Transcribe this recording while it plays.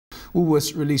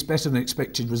Woolworths released better than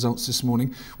expected results this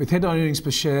morning, with headline earnings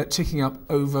per share ticking up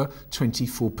over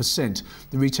 24%.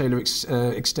 The retailer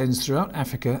extends throughout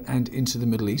Africa and into the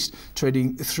Middle East,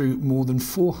 trading through more than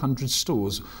 400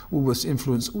 stores. Woolworths'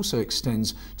 influence also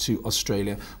extends to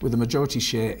Australia, with a majority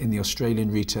share in the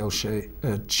Australian retail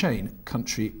chain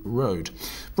Country Road.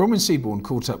 Bronwyn Seaborne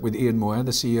caught up with Ian Moir,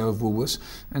 the CEO of Woolworths,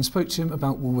 and spoke to him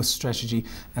about Woolworths' strategy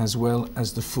as well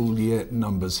as the full year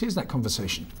numbers. Here's that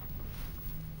conversation.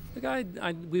 Look,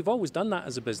 we've always done that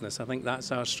as a business. I think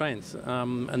that's our strength.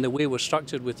 And the way we're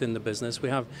structured within the business, we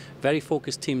have very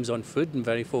focused teams on food and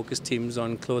very focused teams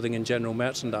on clothing and general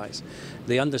merchandise.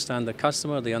 They understand the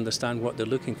customer, they understand what they're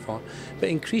looking for. But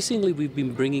increasingly, we've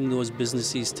been bringing those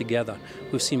businesses together.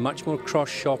 We've seen much more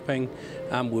cross-shopping.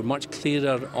 We're much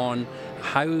clearer on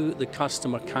how the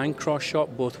customer can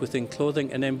cross-shop both within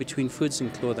clothing and then between foods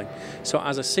and clothing. So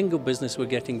as a single business, we're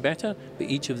getting better, but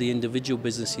each of the individual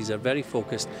businesses are very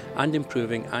focused and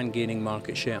improving and gaining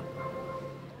market share.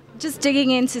 Just digging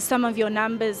into some of your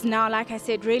numbers now, like I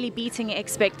said, really beating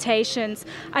expectations.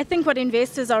 I think what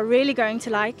investors are really going to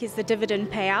like is the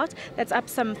dividend payout. That's up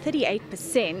some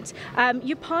 38%.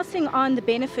 You're passing on the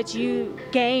benefit you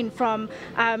gain from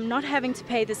not having to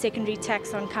pay the secondary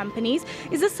tax on companies.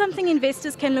 Is this something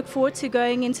investors can look forward to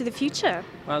going into the future?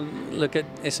 Well, look,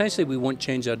 essentially we won't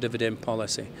change our dividend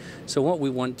policy. So what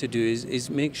we want to do is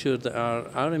make sure that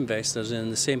our investors are in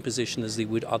the same position as they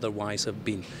would otherwise have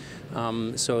been.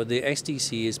 So the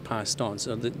SDC is passed on.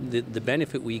 So the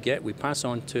benefit we get, we pass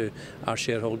on to our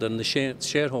shareholder, and the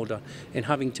shareholder, in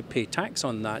having to pay tax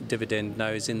on that dividend now,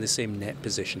 is in the same net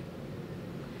position.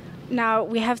 Now,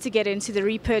 we have to get into the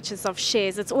repurchase of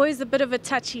shares. It's always a bit of a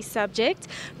touchy subject.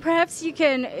 Perhaps you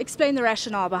can explain the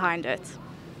rationale behind it.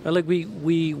 Well, look,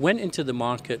 we went into the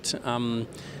market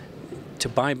to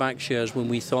buy back shares when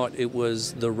we thought it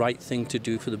was the right thing to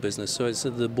do for the business. So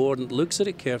the board looks at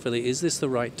it carefully. Is this the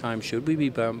right time? Should we be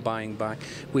buying back?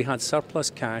 We had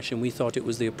surplus cash and we thought it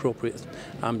was the appropriate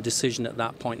decision at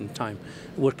that point in time.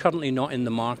 We're currently not in the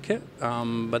market,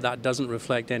 but that doesn't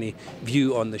reflect any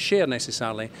view on the share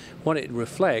necessarily. What it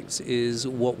reflects is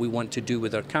what we want to do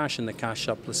with our cash and the cash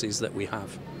surpluses that we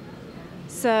have.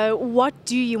 So what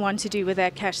do you want to do with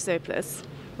that cash surplus?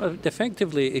 Well,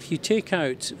 effectively, if you take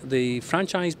out the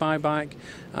franchise buyback,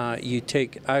 you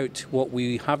take out what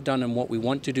we have done and what we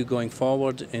want to do going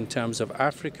forward in terms of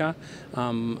Africa,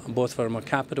 both from a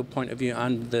capital point of view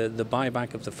and the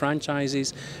buyback of the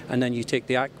franchises, and then you take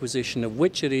the acquisition of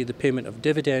Witchery, the payment of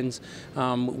dividends,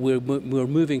 we're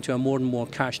moving to a more and more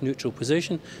cash neutral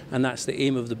position, and that's the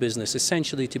aim of the business,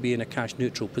 essentially to be in a cash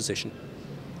neutral position.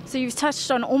 So you've touched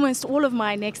on almost all of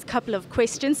my next couple of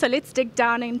questions, so let's dig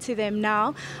down into them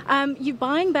now. You're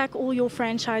buying back all your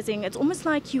franchising. It's almost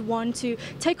like you want to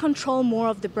take control more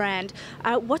of the brand.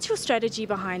 What's your strategy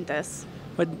behind this?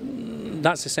 But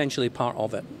that's essentially part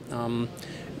of it.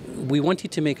 We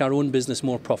wanted to make our own business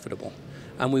more profitable,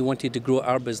 and we wanted to grow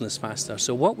our business faster.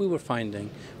 So what we were finding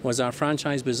was our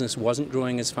franchise business wasn't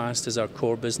growing as fast as our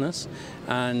core business,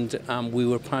 and we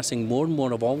were passing more and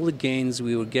more of all the gains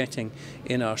we were getting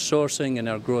in our sourcing and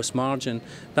our gross margin.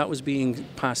 That was being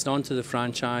passed on to the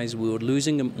franchise. We were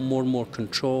losing more and more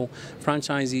control.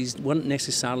 Franchisees weren't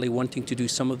necessarily wanting to do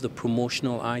some of the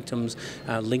promotional items,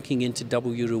 linking into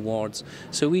W rewards.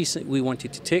 So we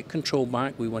wanted to take control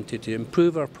back. We wanted to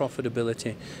improve our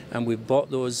profitability, and we've bought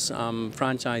those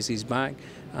franchises back.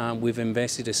 We've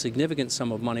invested a significant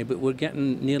sum of money, but we're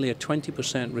getting nearly a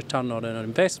 20% return on our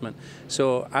investment.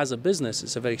 So as a business,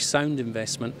 it's a very sound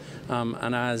investment,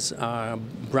 and as a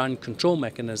brand control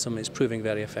mechanism, it's proving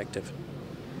very effective.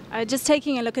 Just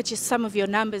taking a look at some of your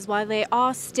numbers, while they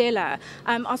are stellar,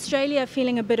 Australia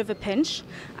feeling a bit of a pinch.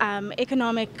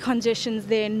 Economic conditions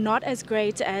there not as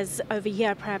great as over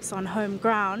here, perhaps on home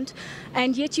ground,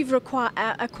 and yet you've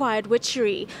acquired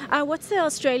Witchery. What's the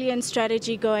Australian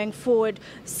strategy going forward,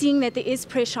 seeing that there is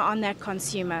pressure on that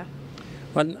consumer?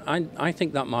 Well, I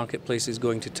think that marketplace is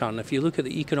going to turn. If you look at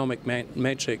the economic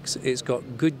metrics, it's got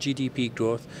good GDP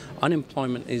growth.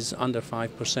 Unemployment is under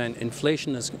 5%.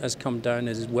 Inflation has come down,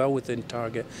 is well within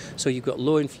target. So you've got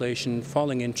low inflation,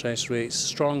 falling interest rates,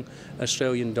 strong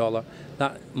Australian dollar.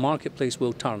 That marketplace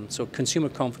will turn. So consumer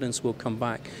confidence will come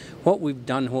back. What we've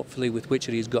done, hopefully, with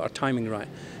Witchery is got our timing right.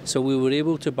 So we were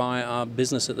able to buy a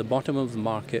business at the bottom of the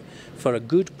market for a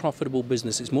good, profitable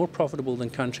business. It's more profitable than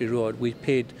Country Road. We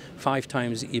paid 5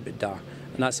 times EBITDA.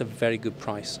 and that's a very good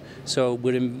price. So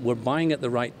we're buying at the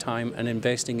right time and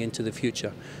investing into the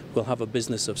future. We'll have a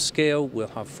business of scale, we'll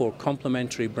have 4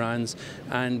 complementary brands,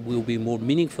 and we'll be more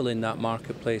meaningful in that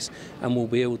marketplace, and we'll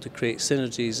be able to create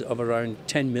synergies of around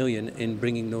 10 million in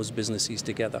bringing those businesses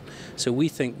together. So we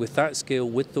think with that scale,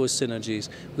 with those synergies,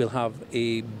 we'll have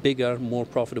a bigger, more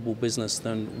profitable business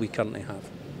than we currently have.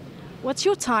 What's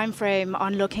your time frame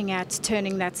on looking at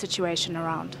turning that situation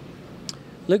around?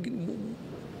 Look,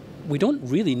 we don't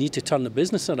really need to turn the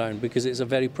business around because it's a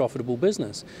very profitable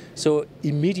business. So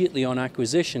immediately on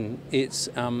acquisition, it's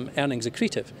earnings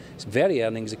accretive. It's very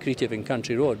earnings accretive in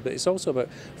Country Road, but it's also about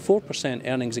 4%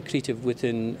 earnings accretive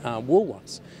within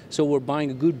Woolworths. So we're buying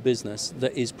a good business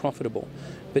that is profitable.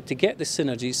 But to get the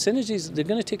synergies, they're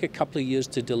going to take a couple of years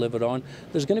to deliver on.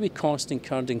 There's going to be cost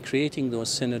incurred in creating those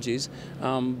synergies,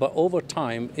 but over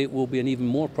time, it will be an even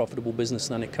more profitable business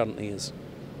than it currently is.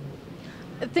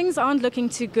 Things aren't looking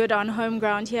too good on home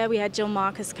ground here. We had Jill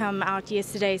Marcus come out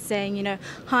yesterday saying, you know,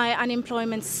 high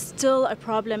unemployment's still a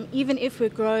problem, even if we're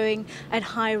growing at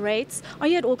high rates. Are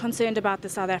you at all concerned about the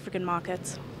South African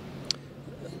market?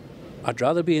 I'd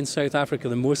rather be in South Africa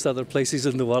than most other places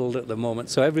in the world at the moment,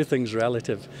 so everything's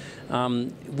relative.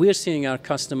 We're seeing our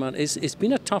customer, it's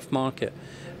been a tough market,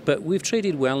 but we've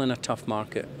traded well in a tough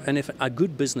market, and if a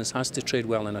good business has to trade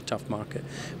well in a tough market.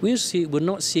 We're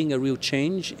not seeing a real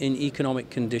change in economic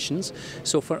conditions,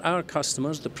 so for our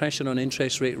customers, the pressure on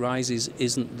interest rate rises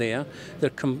isn't there.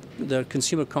 Their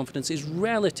consumer confidence is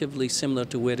relatively similar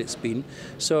to where it's been.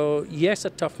 So yes, a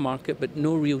tough market, but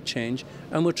no real change,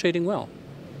 and we're trading well.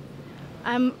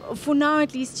 For now,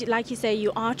 at least, like you say,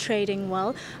 you are trading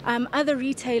well. Other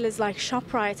retailers like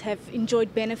ShopRite have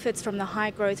enjoyed benefits from the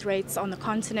high growth rates on the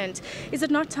continent. Is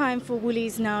it not time for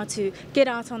Woolies now to get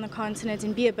out on the continent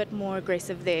and be a bit more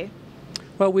aggressive there?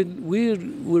 Well, we're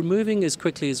moving as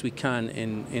quickly as we can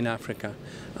in Africa,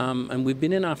 and we've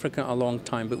been in Africa a long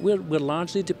time, but we're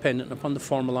largely dependent upon the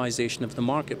formalisation of the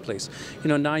marketplace. You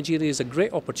know, Nigeria is a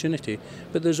great opportunity,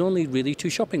 but there's only really 2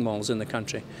 shopping malls in the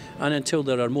country, and until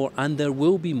there are more, and there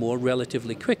will be more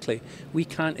relatively quickly, we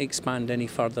can't expand any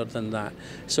further than that.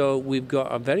 So we've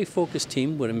got a very focused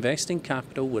team, we're investing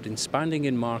capital, we're expanding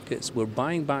in markets, we're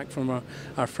buying back from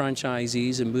our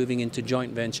franchisees and moving into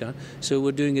joint venture, so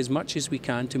we're doing as much as we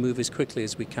can to move as quickly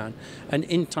as we can, and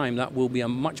in time that will be a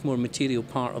much more material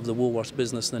part of the Woolworths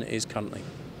business than it is currently.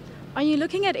 Are you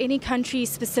looking at any country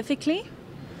specifically?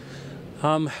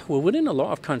 Well, we're in a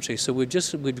lot of countries, so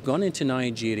we've gone into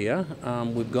Nigeria,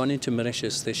 we've gone into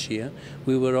Mauritius this year,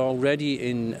 we were already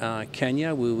in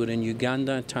Kenya, we were in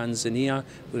Uganda, Tanzania,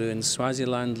 we were in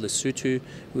Swaziland, Lesotho,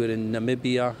 we were in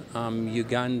Namibia,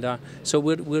 Uganda, so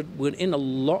we're in a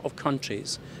lot of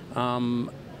countries.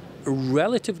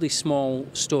 Relatively small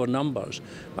store numbers,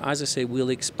 but as I say,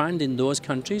 we'll expand in those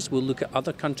countries, we'll look at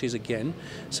other countries again,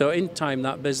 so in time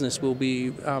that business will be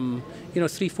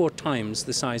 3-4 times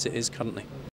the size it is currently.